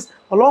 వెబ్ ఓఎస్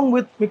అలాంగ్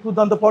విత్ మీకు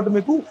దాంతోపాటు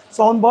మీకు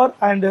sound bar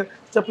and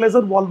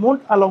stabiliser wall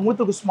mount along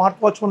with ఒక స్మార్ట్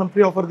వాచ్ మనం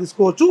ఫ్రీ ఆఫర్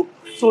తీసుకోవచ్చు.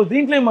 సో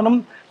దీంట్లో మనం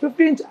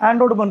 50 ఇంచ్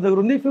ఆండ్రాయిడ్ మన దగ్గర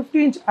ఉంది.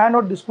 50 ఇంచ్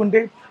ఆండ్రాయిడ్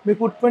తీసుకుంటే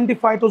మీకు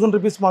 25,000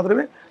 రూపీస్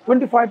మాత్రమే.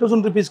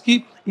 25,000 రూపీస్కి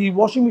ఈ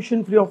వాషింగ్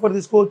మిషన్ ఫ్రీ ఆఫర్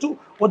తీసుకోవచ్చు.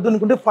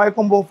 వద్దనుకుంటే 5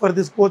 కాంబో ఆఫర్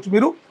తీసుకోవచ్చు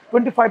మీరు.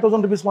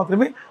 25,000 రూపీస్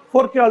మాత్రమే.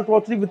 4K ultra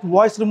HD with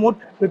voice remote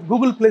with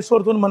Google play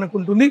స్టోర్తో మనకు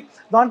ఉంటుంది.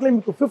 దాంట్లో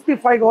మీకు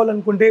 55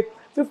 కావాలనుకుంటే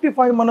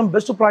 55 మనం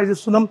బెస్ట్ ప్రైస్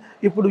ఇస్తున్నాం.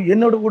 ఇప్పుడు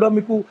ఎన్నడూ కూడా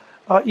మీకు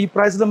ఈ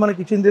ప్రైస్లో మనకి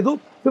ఇచ్చింది లేదు.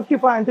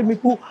 55 అంటే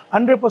మీకు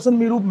 100%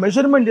 మీరు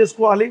మెజర్మెంట్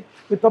చేసుకోవాలి.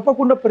 మీరు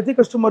తప్పకుండా ప్రతి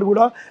కస్టమర్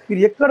కూడా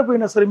మీరు ఎక్కడ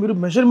పోయినా సరే మీరు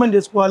మెజర్మెంట్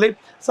చేసుకోవాలి.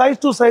 సైజ్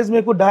టు సైజ్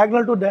మీకు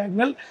diagonal to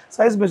diagonal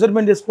size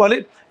measurement చేసుకోవాలి.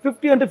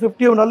 50 అంటే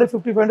 50 ఉండాలి,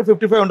 55 అంటే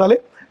 55 ఉండాలి.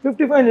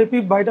 55 అని చెప్పి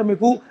బయట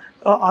మీకు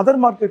అదర్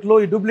మార్కెట్లో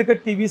ఈ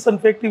duplicate TVs and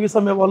fake TVs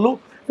అమ్మే వాళ్ళు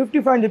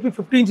 55 అని చెప్పి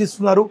 50 ఇంచ్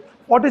ఇస్తున్నారు,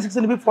 46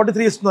 అని చెప్పి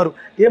 43 ఇస్తున్నారు.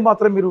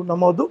 మాత్రం మీరు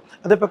నమ్మవద్దు.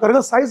 అదే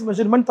ప్రకారంగా సైజ్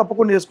మెజర్మెంట్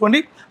తప్పకుండా చేసుకోండి.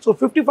 సో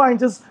 55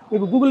 ఇంచెస్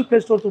మీకు గూగుల్ ప్లే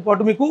స్టోర్తో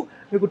పాటు మీకు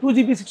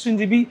 2GB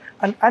 16GB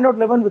and Android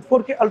 11 with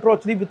 4K ultra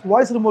HD with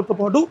voice రిమోట్తో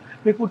పాటు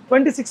మీకు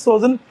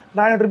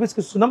 26,900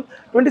 రూపీస్కి ఇస్తున్నాం.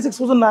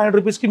 26,900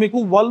 రూపీస్కి మీకు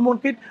wall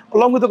mount kit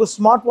along with ఒక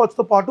స్మార్ట్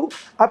వాచ్తో పాటు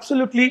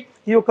అబ్సల్యూట్లీ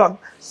ఈ యొక్క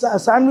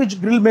శాండ్విచ్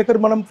గ్రిల్ మేకర్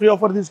మనం ఫ్రీ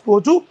ఆఫర్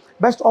తీసుకోవచ్చు.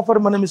 బెస్ట్ ఆఫర్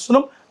మనం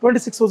ఇస్తున్నాం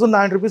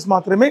 26,900 రూపీస్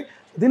మాత్రమే.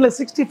 దీనిలో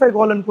 65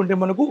 కావాలనుకుంటే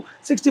మనకు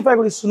 65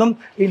 కూడా ఇస్తున్నాం.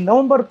 ఈ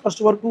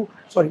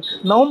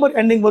నవంబర్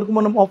ఎండింగ్ వరకు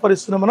మనం ఆఫర్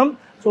ఇస్తున్నాం మనం.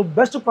 సో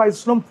బెస్ట్ ప్రైస్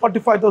ఇస్తున్నాం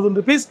 45,000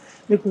 రూపీస్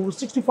మీకు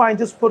 65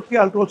 inches 4K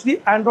ultra HD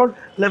Android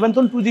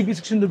 11తో 2GB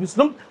 16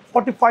 చూపిస్తున్నాం.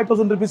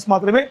 45,000 రూపీస్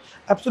మాత్రమే.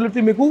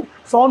 అబ్సల్యూట్లీ మీకు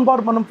సౌండ్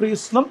బార్ మనం ఫ్రీ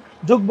ఇస్తున్నాం.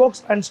 జుక్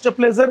box and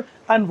stabiliser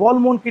and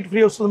wall mount kit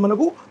free వస్తుంది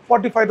మనకు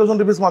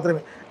 45,000 రూపీస్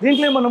మాత్రమే.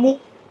 దీంట్లో మనము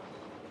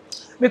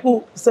మీకు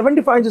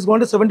 75 ఇంచెస్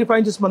కావాలంటే 75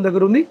 ఇంచెస్ మన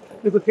దగ్గర ఉంది.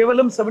 మీకు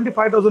కేవలం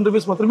 75,000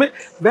 రూపీస్ మాత్రమే.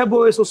 వెబ్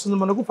ఓఎస్ వస్తుంది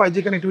మనకు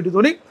 5G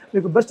కనెక్టివిటీతోని.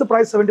 మీకు బెస్ట్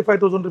ప్రైస్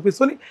 75,000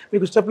 రూపీస్తోని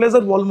మీకు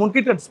stabiliser wall mount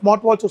kit and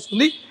smart watch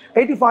వస్తుంది.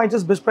 85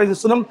 ఇంచెస్ బెస్ట్ ప్రైస్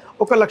ఇస్తున్నాం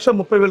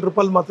 1,30,000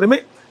 రూపాయలు మాత్రమే.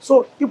 సో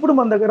ఇప్పుడు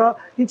మన దగ్గర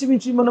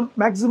ఇంచుమించి మనం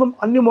మ్యాక్సిమం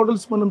అన్ని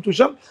మోడల్స్ మనం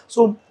చూసాం.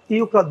 సో ఈ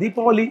యొక్క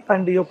దీపావళి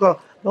అండ్ ఈ యొక్క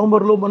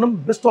నవంబర్లో మనం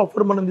బెస్ట్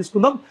ఆఫర్ మనం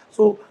తీసుకుందాం.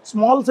 సో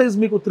స్మాల్ సైజ్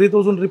మీకు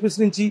 3,000 రూపీస్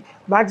నుంచి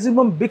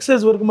మ్యాక్సిమం బిగ్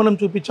సైజ్ వరకు మనం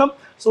చూపించాం.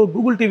 సో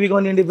గూగుల్ టీవీ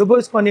కానివ్వండి, వెబ్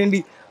ఓఎస్ కానివ్వండి,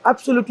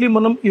 అబ్సల్యూట్లీ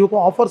మనం ఈ యొక్క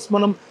ఆఫర్స్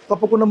మనం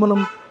తప్పకుండా మనం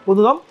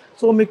పొందుదాం.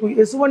 సో మీకు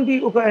ఎటువంటి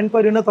ఒక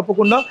ఎంక్వైరీ అయినా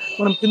తప్పకుండా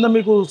మనం కింద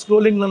మీకు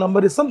స్క్రోలింగ్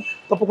నెంబర్ ఇస్తాం,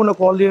 తప్పకుండా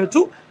కాల్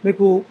చేయొచ్చు.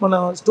 మీకు మన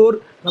స్టోర్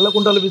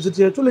నల్లకుంటలో విజిట్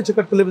చేయొచ్చు, లేదా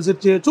చిక్కట్పల్లి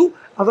విజిట్ చేయొచ్చు.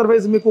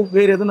 అదర్వైజ్ మీకు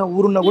వేరే ఏదైనా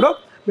ఊరున్నా కూడా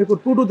మీకు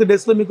 2 to 3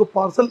 డేస్లో మీకు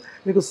పార్సల్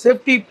మీకు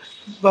సేఫ్టీ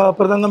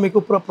ప్రదంగా మీకు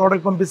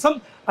ప్రోడక్ట్ పంపిస్తాం.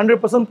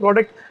 100%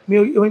 ప్రోడక్ట్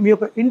మీ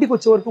యొక్క ఇంటికి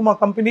వచ్చే వరకు మా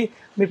కంపెనీ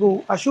మీకు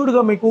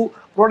అష్యూర్డ్గా మీకు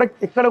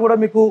ప్రోడక్ట్ ఎక్కడ కూడా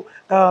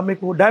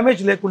మీకు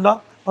డ్యామేజ్ లేకుండా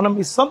మనం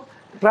ఇస్తాం.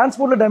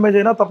 ట్రాన్స్‌పోర్ట్‌లో డ్యామేజ్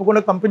అయినా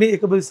తప్పకుండా కంపెనీ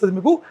ఏకీభవిస్తది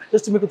మీకు.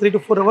 జస్ట్ మీకు 3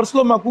 to 4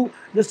 అవర్స్‌లో మాకు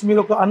జస్ట్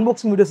మీరు ఒక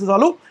అన్బాక్సింగ్ వీడియోస్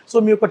చాలు. సో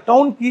మీ యొక్క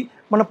టౌన్‌కి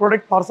మన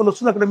ప్రొడక్ట్ పార్సల్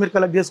వస్తుంది. అక్కడ మీరు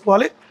కలెక్ట్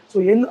చేసుకోవాలి. సో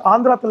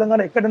ఆంధ్ర, తెలంగాణ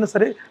ఎక్కడైనా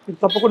సరే మీకు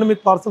తప్పకుండా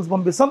మీకు పార్సల్స్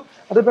పంపిస్తాం.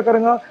 అదే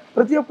ప్రకారంగా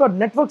ప్రతి ఒక్క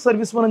నెట్వర్క్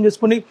సర్వీస్ మనం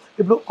చేసుకొని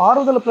ఇప్పుడు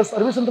 600+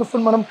 సర్వీస్ సెంటర్స్‌తో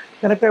మనం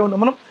కనెక్ట్ అయి ఉన్నాం.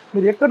 మనం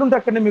మీరు ఎక్కడుంటే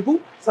అక్కడనే మీకు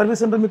సర్వీస్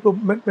సెంటర్ మీకు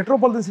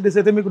మెట్రోపాలిటన్ సిటీస్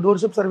అయితే మీకు డోర్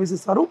స్టెప్ సర్వీస్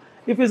ఇస్తారు.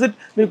 ఇఫ్ ఇస్ ఇట్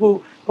మీకు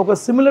ఒక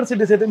సిమిలర్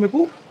సిటీస్ అయితే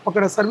మీకు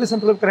అక్కడ సర్వీస్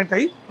సెంటర్‌లో కనెక్ట్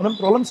అయ్యి మనం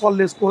ప్రాబ్లమ్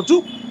సాల్వ్ చేసుకోవచ్చు.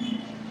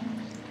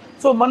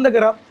 సో మన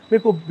దగ్గర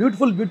మీకు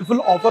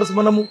బ్యూటిఫుల్ ఆఫర్స్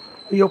మనము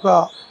ఈ యొక్క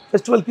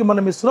ఫెస్టివల్కి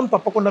మనం ఇస్తున్నాం.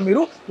 తప్పకుండా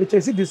మీరు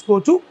వచ్చేసి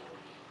తీసుకోవచ్చు.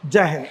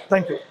 జై హింద్.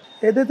 Thank you.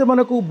 ఏదైతే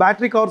మనకు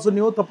బ్యాటరీ కార్స్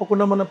ఉన్నాయో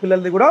తప్పకుండా మన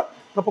పిల్లలది కూడా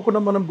తప్పకుండా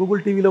మనం గూగుల్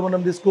టీవీలో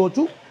మనం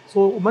తీసుకోవచ్చు. సో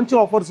మంచి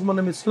ఆఫర్స్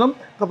మనం ఇస్తున్నాం.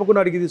 తప్పకుండా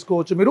అడిగి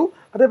తీసుకోవచ్చు మీరు.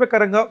 అదే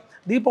ప్రకారంగా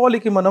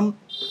దీపావళికి మనం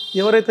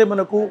ఎవరైతే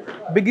మనకు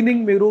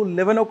బిగినింగ్ మీరు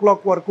 11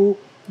 o'clock వరకు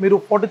మీరు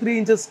 43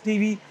 inches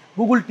టీవీ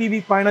గూగుల్ టీవీ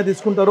పైన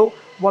తీసుకుంటారో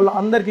వాళ్ళ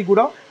అందరికీ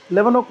కూడా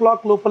 11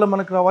 o'clock లోపల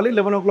మనకు రావాలి.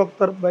 11 o'clock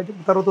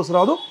తర్వాత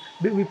రాదు.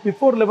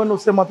 బిఫోర్ 11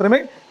 వస్తే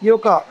మాత్రమే ఈ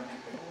యొక్క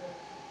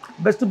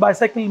బెస్ట్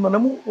బైసైకిల్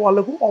మనము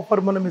వాళ్ళకు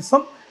ఆఫర్ మనం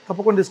ఇస్తాం.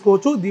 తప్పకుండా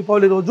తీసుకోవచ్చు.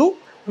 దీపావళి రోజు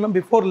మనం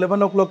బిఫోర్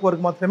 11 o'clock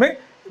వరకు మాత్రమే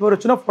ఎవరు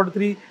వచ్చినా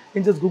 43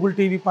 inches గూగుల్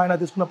టీవీ పైన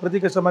తీసుకున్న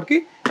ప్రతి కస్టమర్కి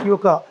ఈ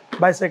యొక్క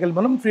బైసైకిల్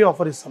మనం ఫ్రీ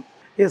ఆఫర్ ఇస్తాం.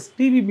 ఎస్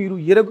టీవీ మీరు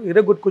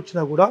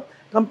ఎరగొట్టుకొచ్చినా కూడా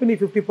కంపెనీ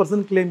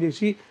 50% క్లెయిమ్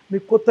చేసి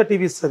మీకు కొత్త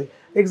టీవీ ఇస్తుంది.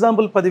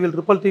 ఎగ్జాంపుల్ 10,000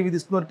 రూపాయల టీవీ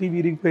తీసుకున్నారు, టీవీ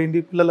ఇరిగిపోయింది,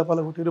 పిల్లల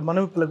పలగొట్టారు,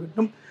 మనమే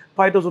పలగొట్టినాం,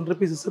 5,000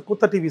 రూపీస్ ఇస్తే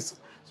కొత్త టీవీ ఇస్తాం.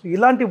 సో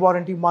ఇలాంటి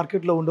వారంటీ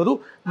మార్కెట్లో ఉండదు,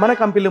 మన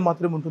కంపెనీలో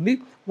మాత్రమే ఉంటుంది.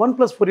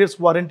 1+4 years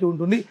వారంటీ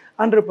ఉంటుంది.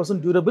 100%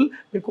 డ్యూరబుల్.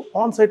 మీకు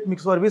ఆన్ సైట్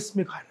మీకు సర్వీస్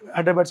మీకు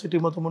హైదరాబాద్ సిటీ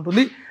మొత్తం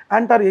ఉంటుంది.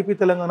 ఎంటైర్ ఏపీ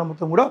తెలంగాణ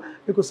మొత్తం కూడా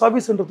మీకు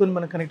సర్వీస్ సెంటర్తో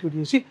మనం కనెక్టివిటీ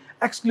చేసి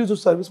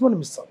ఎక్స్క్లూజివ్ సర్వీస్ మనం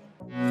ఇస్తాం.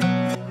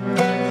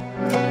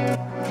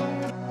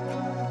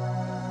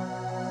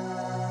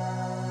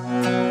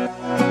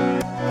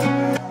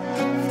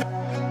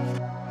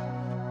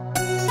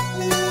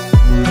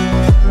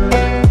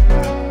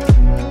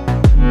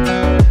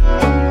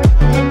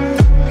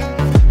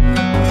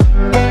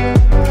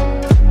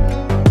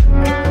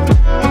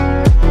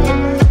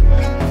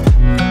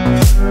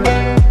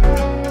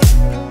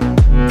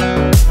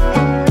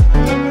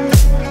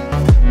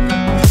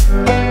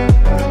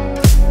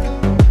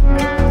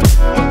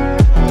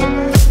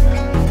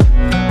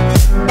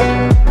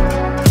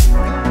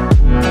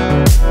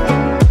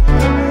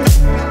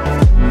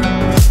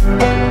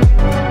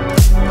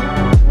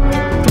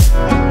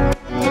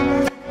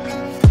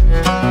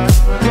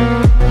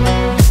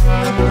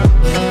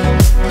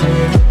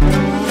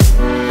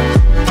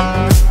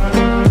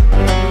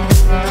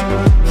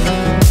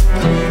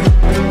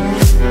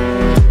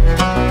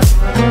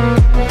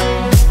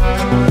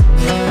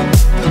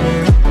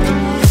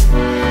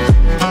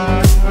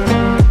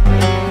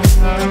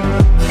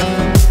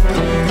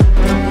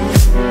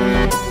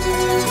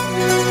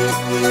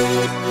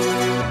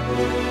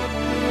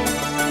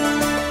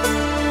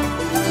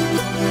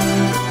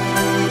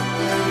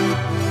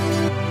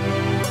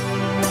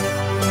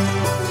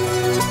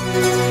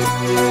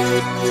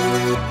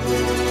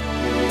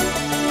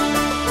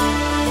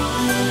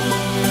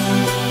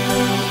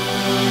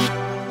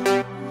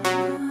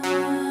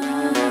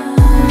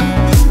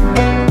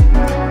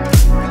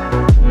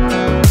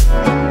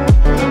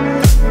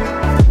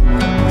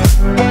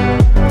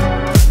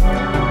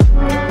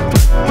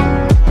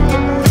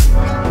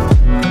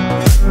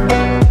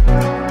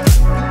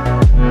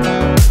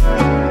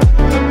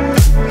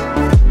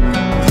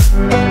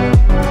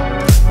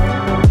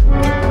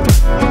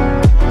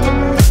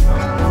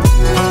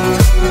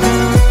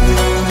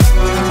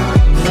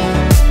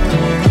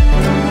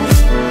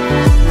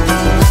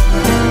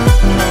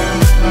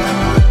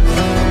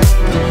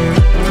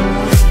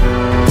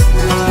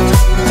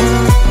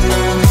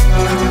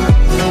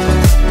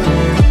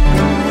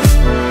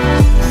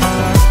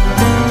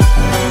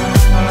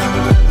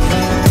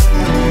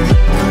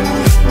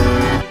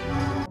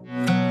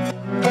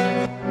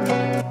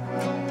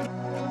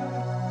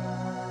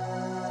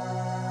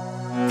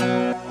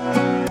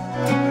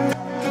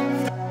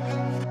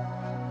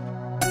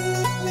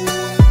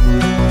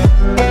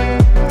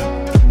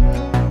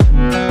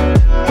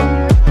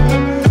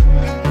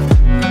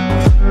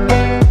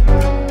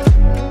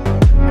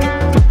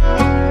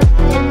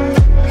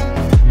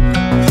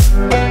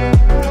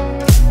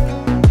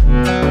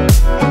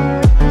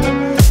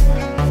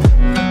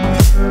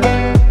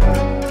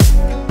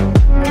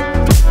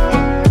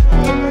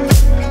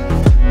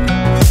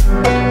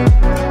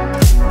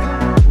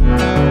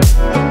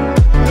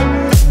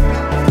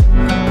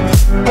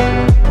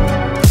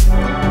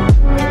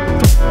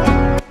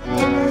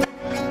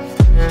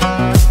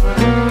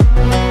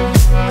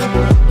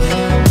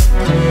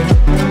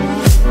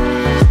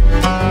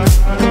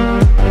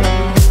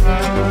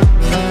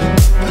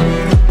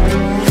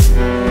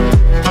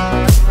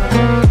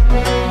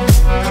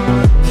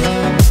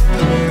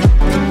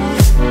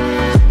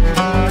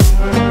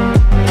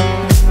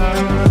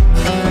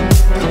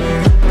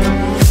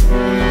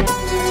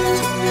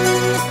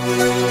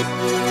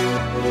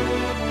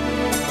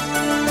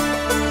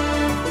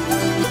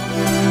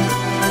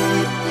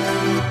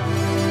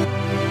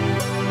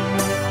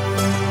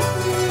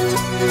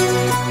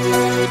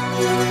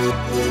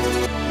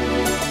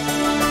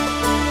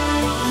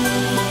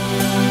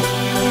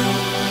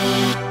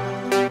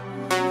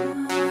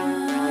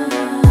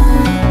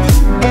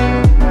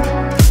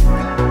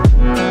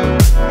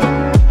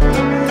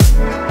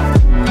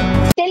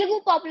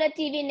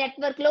 పాపులర్ టీవీ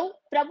నెట్వర్క్ లో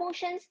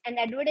promotions and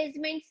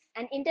advertisements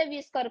and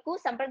interviews కొరకు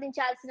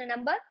సంప్రదించాల్సిన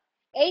నంబర్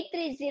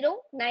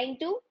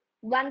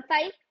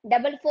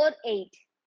 8309215448.